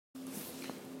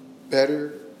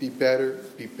Better, be better,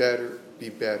 be better, be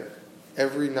better.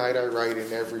 Every night I write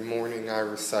and every morning I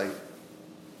recite.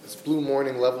 It's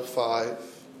BLUEMorning.Level5.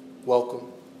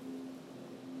 Welcome.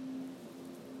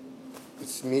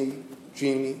 It's me,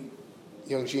 Genie,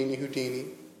 young Genie Houdini.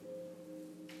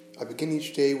 I begin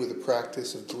each day with a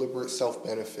practice of deliberate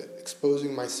self-benefit,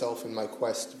 exposing myself in my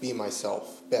quest to be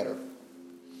myself better.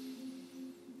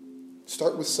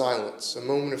 Start with silence, a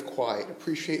moment of quiet.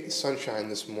 Appreciate the sunshine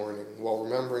this morning while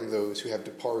remembering those who have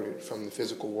departed from the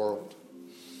physical world.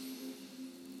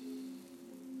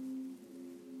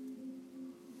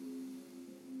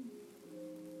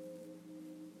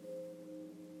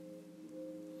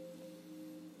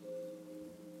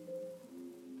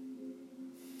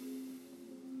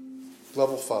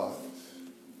 Level 5,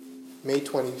 May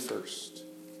 21st.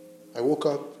 I woke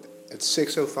up at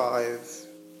 6:05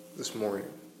 this morning.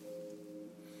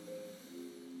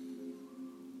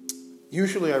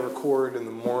 Usually I record in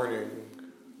the morning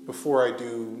before I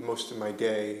do most of my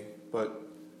day, but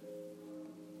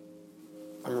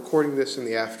I'm recording this in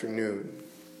the afternoon.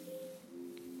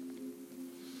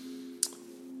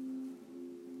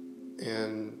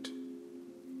 And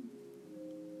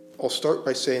I'll start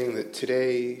by saying that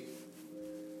today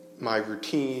my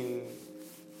routine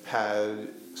had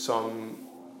some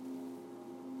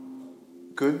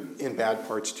good and bad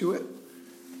parts to it.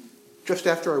 Just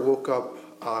after I woke up,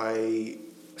 I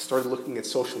started looking at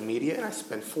social media, and I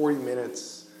spent 40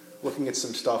 minutes looking at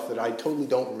some stuff that I totally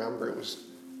don't remember. It was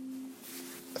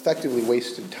effectively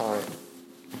wasted time.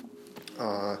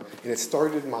 And it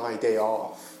started my day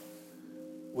off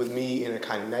with me in a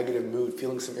kind of negative mood,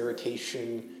 feeling some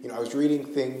irritation. I was reading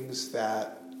things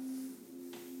that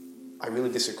I really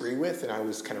disagree with, and I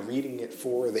was kind of reading it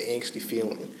for the angsty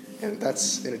feeling. And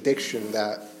that's an addiction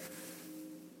that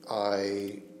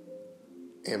I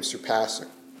am surpassing.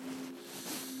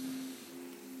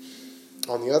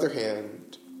 On the other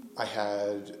hand, I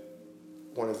had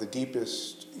one of the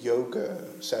deepest yoga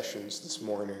sessions this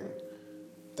morning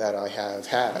that I have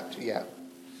had yet.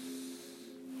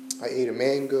 I ate a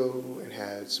mango and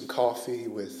had some coffee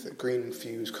with green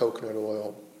infused coconut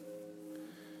oil.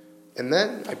 And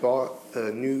then I bought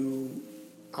a new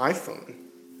iPhone.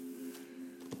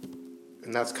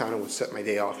 And that's kind of what set my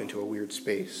day off into a weird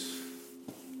space.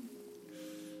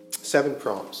 7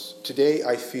 prompts. Today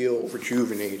I feel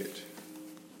rejuvenated.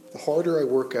 The harder I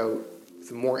work out,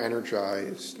 the more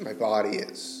energized my body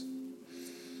is.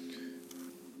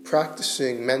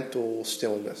 Practicing mental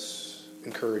stillness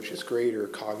encourages greater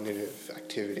cognitive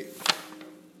activity.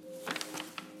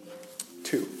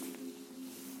 2.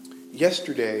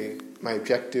 Yesterday, my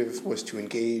objective was to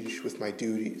engage with my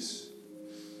duties.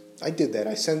 I did that.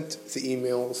 I sent the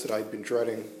emails that I'd been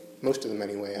dreading, most of them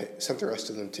anyway. I sent the rest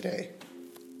of them today.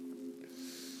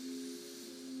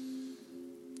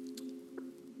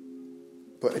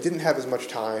 But I didn't have as much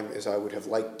time as I would have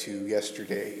liked to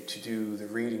yesterday to do the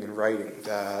reading and writing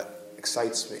that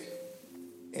excites me.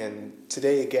 And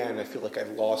today, again, I feel like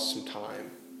I've lost some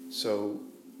time. So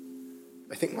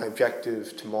I think my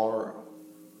objective tomorrow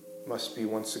must be,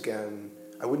 once again,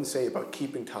 I wouldn't say about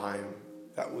keeping time,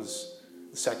 that was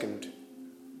the second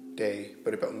day,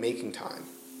 but about making time.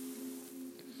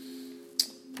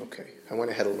 Okay, I went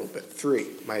ahead a little bit. 3,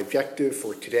 my objective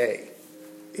for today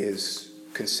is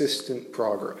consistent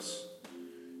progress,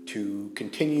 to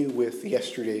continue with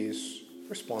yesterday's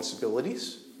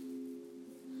responsibilities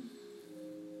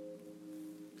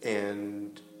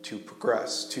and to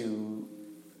progress, to,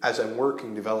 as I'm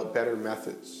working, develop better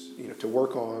methods, to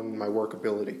work on my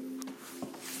workability.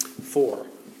 4,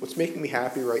 what's making me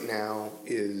happy right now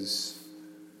is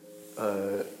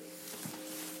an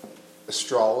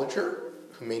astrologer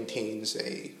who maintains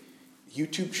a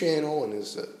YouTube channel and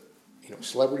is a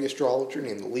celebrity astrologer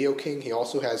named the Leo King. He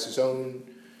also has his own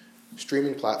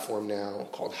streaming platform now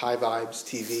called High Vibes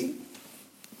TV.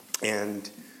 And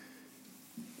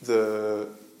the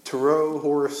tarot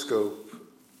horoscope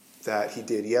that he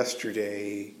did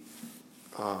yesterday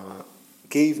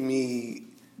gave me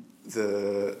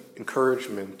the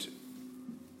encouragement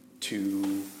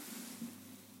to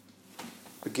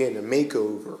begin a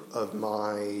makeover of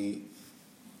my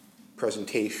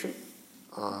presentation.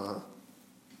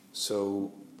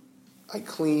 So I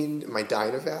cleaned my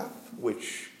Dynavap,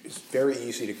 which is very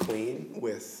easy to clean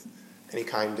with any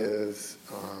kind of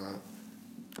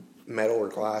metal or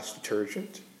glass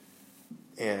detergent.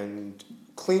 And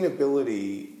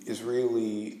cleanability is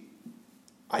really,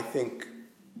 I think,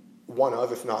 one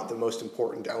of, if not the most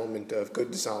important element of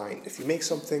good design. If you make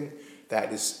something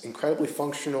that is incredibly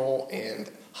functional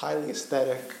and highly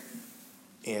aesthetic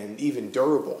and even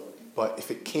durable, but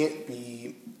if it can't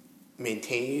be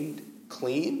maintained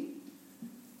clean,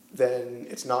 then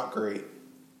it's not great.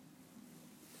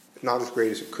 Not as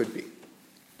great as it could be.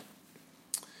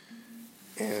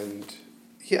 And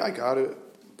yeah, I got a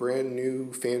brand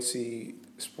new, fancy,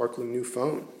 sparkling new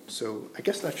phone. So I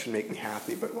guess that should make me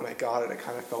happy. But when I got it, I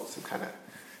kind of felt some kind of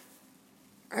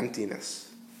emptiness.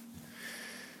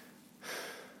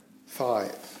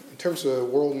 5. In terms of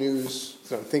world news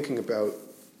that I'm thinking about,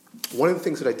 one of the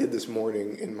things that I did this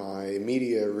morning in my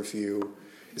media review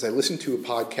is I listened to a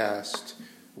podcast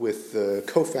with the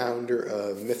co-founder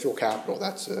of Mithril Capital.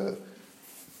 That's a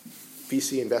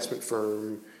VC investment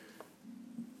firm.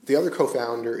 The other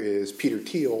co-founder is Peter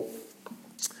Thiel.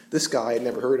 This guy I'd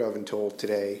never heard of until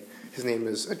today. His name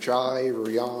is Ajay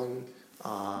Rayan,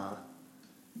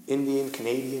 Indian,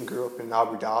 Canadian, grew up in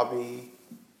Abu Dhabi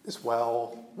as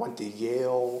well, went to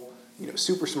Yale,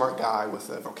 super smart guy with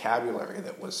a vocabulary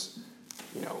that was,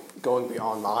 going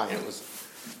beyond mine. It was,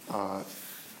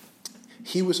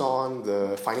 he was on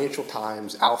the Financial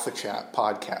Times Alpha Chat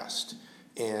podcast,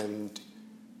 and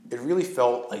it really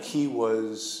felt like he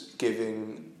was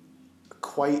giving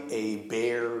quite a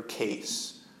bear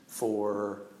case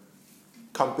for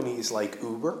companies like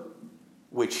Uber,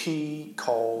 which he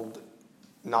called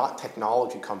not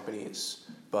technology companies,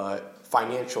 but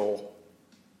financial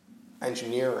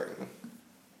engineering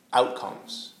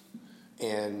outcomes.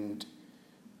 And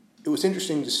it was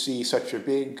interesting to see such a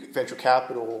big venture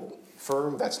capital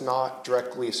firm that's not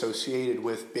directly associated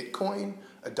with Bitcoin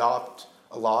adopt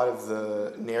a lot of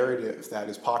the narrative that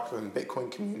is popular in the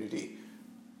Bitcoin community,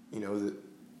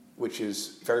 which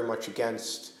is very much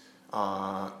against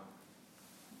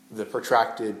the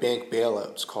protracted bank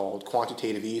bailouts called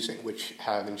quantitative easing, which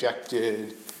have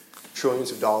injected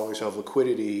trillions of dollars of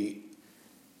liquidity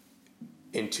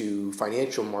into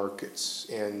financial markets,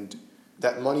 and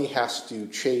that money has to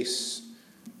chase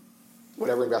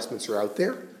whatever investments are out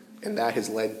there, and that has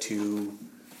led to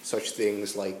such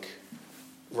things like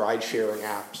ride-sharing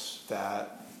apps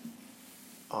that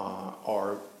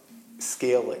are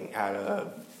scaling at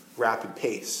a rapid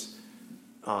pace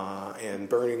and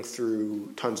burning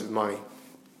through tons of money.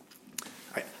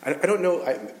 I don't know.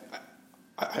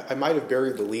 I might have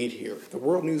buried the lead here. The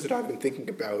world news that I've been thinking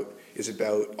about is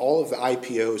about all of the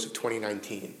IPOs of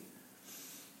 2019.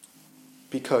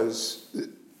 Because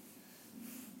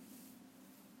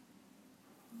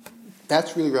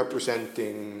that's really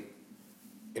representing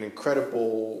an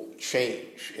incredible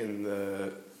change in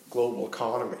the global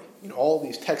economy. All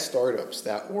these tech startups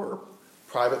that were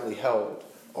privately held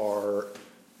are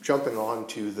jumping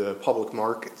onto the public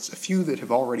markets. A few that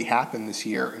have already happened this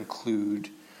year include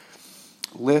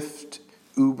Lyft,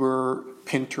 Uber,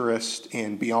 Pinterest,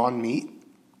 and Beyond Meat,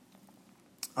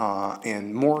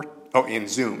 and more. Oh, and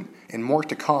Zoom. And more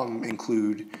to come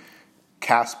include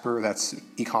Casper, that's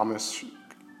e-commerce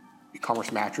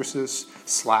mattresses,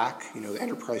 Slack, the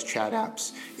enterprise chat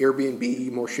apps,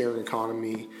 Airbnb, more sharing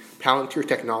economy, Palantir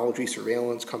Technology,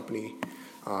 surveillance company,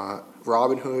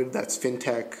 Robinhood, that's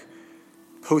fintech,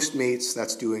 Postmates,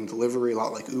 that's doing delivery, a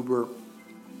lot like Uber,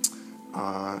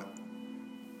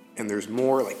 and there's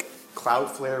more like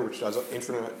Cloudflare, which does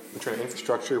internet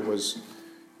infrastructure, was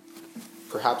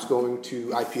perhaps going to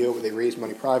IPO where they raised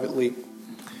money privately.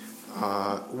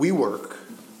 WeWork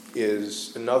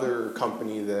is another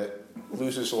company that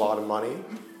loses a lot of money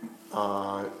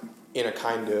in a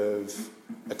kind of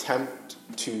attempt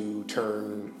to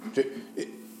turn...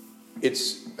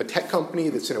 It's a tech company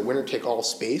that's in a winner-take-all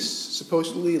space,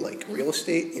 supposedly, like real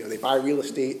estate. They buy real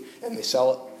estate and they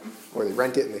sell it, or they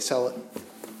rent it and they sell it.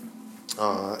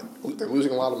 They're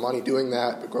losing a lot of money doing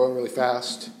that, but growing really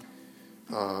fast.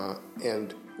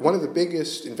 And one of the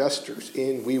biggest investors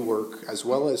in WeWork, as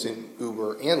well as in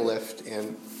Uber and Lyft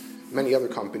and many other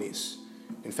companies,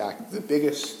 in fact, the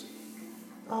biggest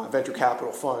venture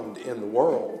capital fund in the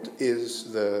world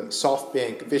is the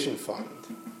SoftBank Vision Fund.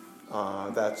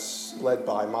 That's led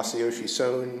by Masayoshi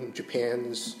Son,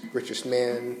 Japan's richest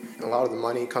man, and a lot of the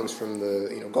money comes from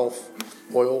the Gulf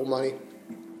oil money.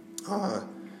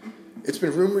 It's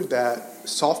been rumored that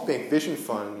SoftBank Vision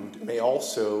Fund may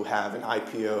also have an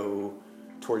IPO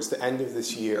towards the end of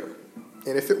this year.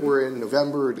 And if it were in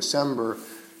November or December,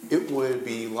 it would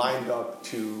be lined up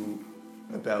to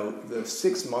about the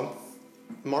 6-month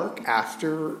mark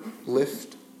after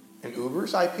Lyft and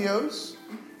Uber's IPOs.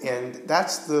 And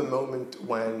that's the moment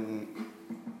when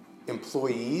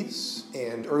employees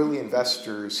and early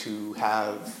investors who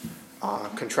have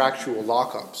contractual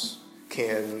lockups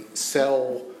can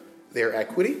sell their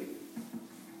equity.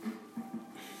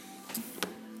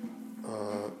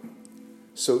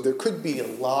 So there could be a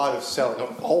lot of selling.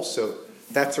 Also,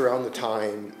 that's around the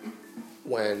time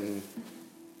when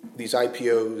these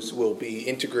IPOs will be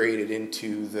integrated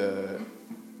into the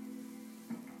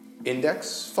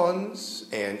index funds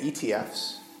and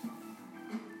ETFs.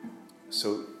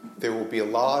 So there will be a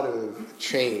lot of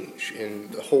change in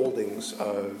the holdings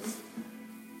of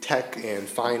tech and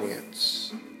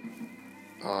finance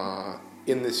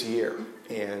in this year.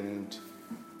 And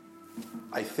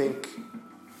I think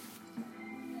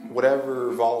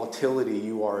whatever volatility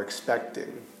you are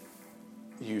expecting,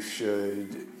 you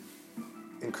should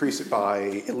increase it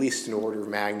by at least an order of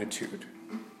magnitude.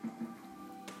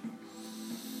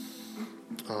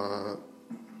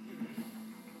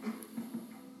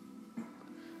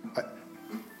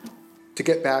 To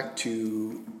get back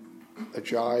to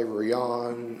Ajay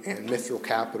Rayan and Mithril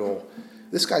Capital,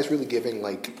 this guy's really giving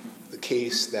the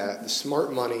case that the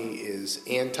smart money is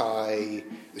anti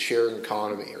the sharing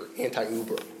economy or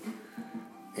anti-Uber.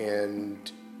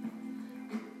 And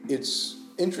it's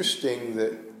interesting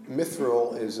that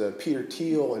Mithril is a Peter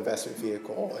Thiel investment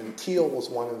vehicle, and Thiel was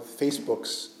one of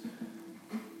Facebook's,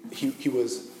 he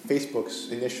was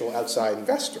Facebook's initial outside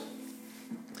investor.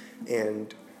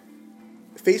 And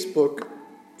Facebook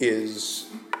is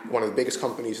one of the biggest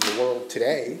companies in the world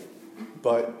today,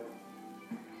 but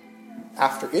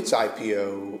after its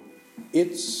IPO,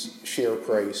 its share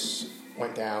price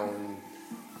went down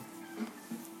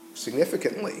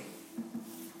significantly.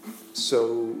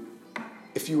 So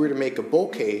if you were to make a bull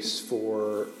case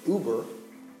for Uber,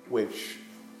 which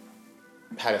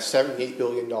had a $78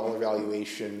 billion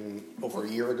valuation over a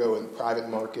year ago in the private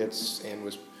markets and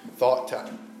was thought to,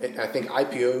 I think,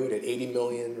 IPO'd at 80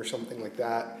 million or something like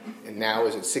that, and now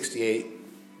is at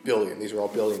 68 billion. These are all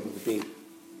billion with a B.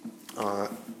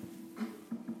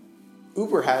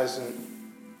 Uber hasn't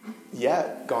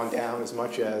yet gone down as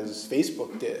much as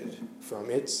Facebook did from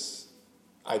its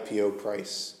IPO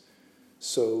price.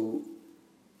 So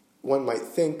one might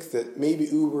think that maybe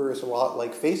Uber is a lot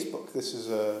like Facebook. This is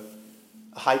a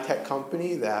high-tech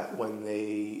company that when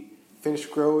they finish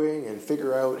growing and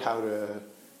figure out how to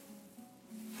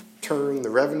turn the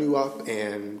revenue up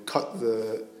and cut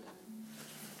the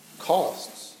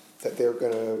costs, that they're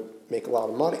going to make a lot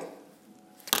of money.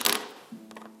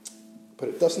 But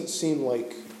it doesn't seem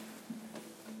like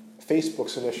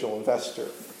Facebook's initial investor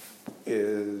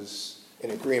is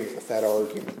in agreement with that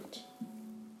argument.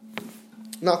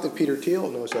 Not that Peter Thiel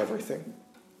knows everything.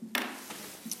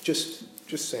 Just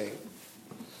saying.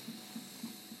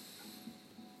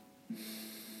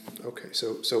 Okay,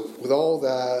 so with all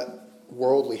that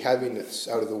worldly heaviness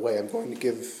out of the way, I'm going to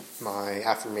give my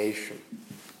affirmation.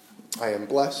 I am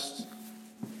blessed,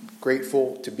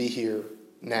 grateful to be here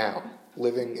now,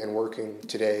 living and working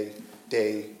today,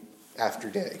 day after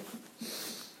day.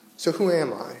 So who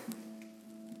am I?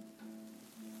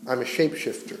 I'm a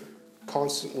shapeshifter,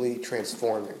 constantly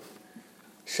transforming,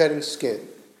 shedding skin,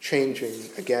 changing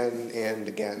again and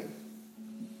again.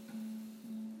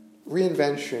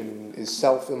 Reinvention is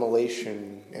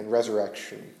self-immolation and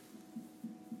resurrection.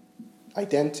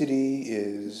 Identity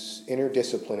is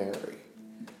interdisciplinary,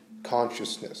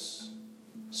 consciousness,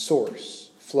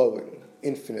 source, flowing,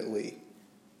 infinitely,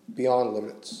 beyond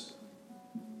limits.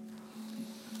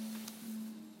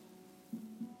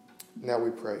 Now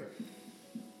we pray.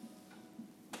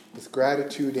 With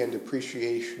gratitude and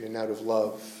appreciation and out of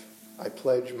love, I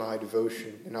pledge my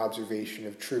devotion and observation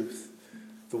of truth,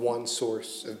 the one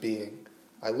source of being.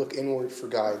 I look inward for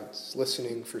guidance,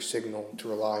 listening for signal to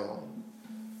rely on.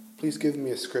 Please give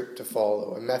me a script to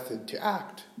follow, a method to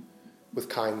act with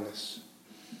kindness.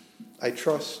 I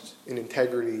trust in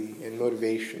integrity and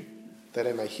motivation that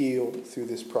I may heal through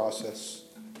this process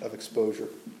of exposure.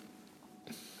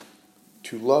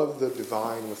 To love the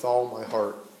divine with all my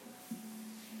heart,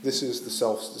 this is the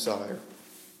self's desire.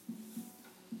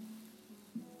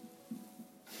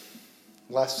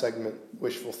 Last segment,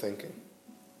 wishful thinking.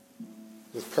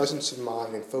 With presence of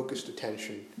mind and focused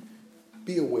attention,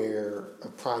 be aware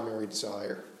of primary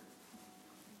desire.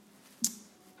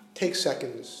 Take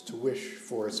seconds to wish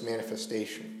for its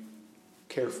manifestation,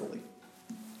 carefully.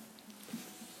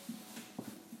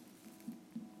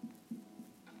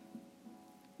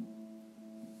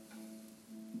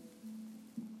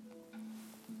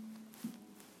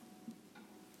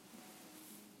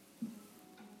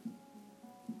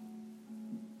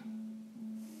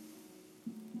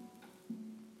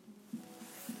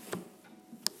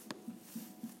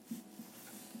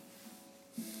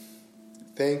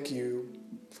 Thank you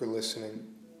for listening.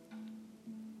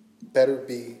 Better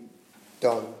be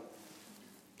done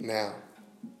now.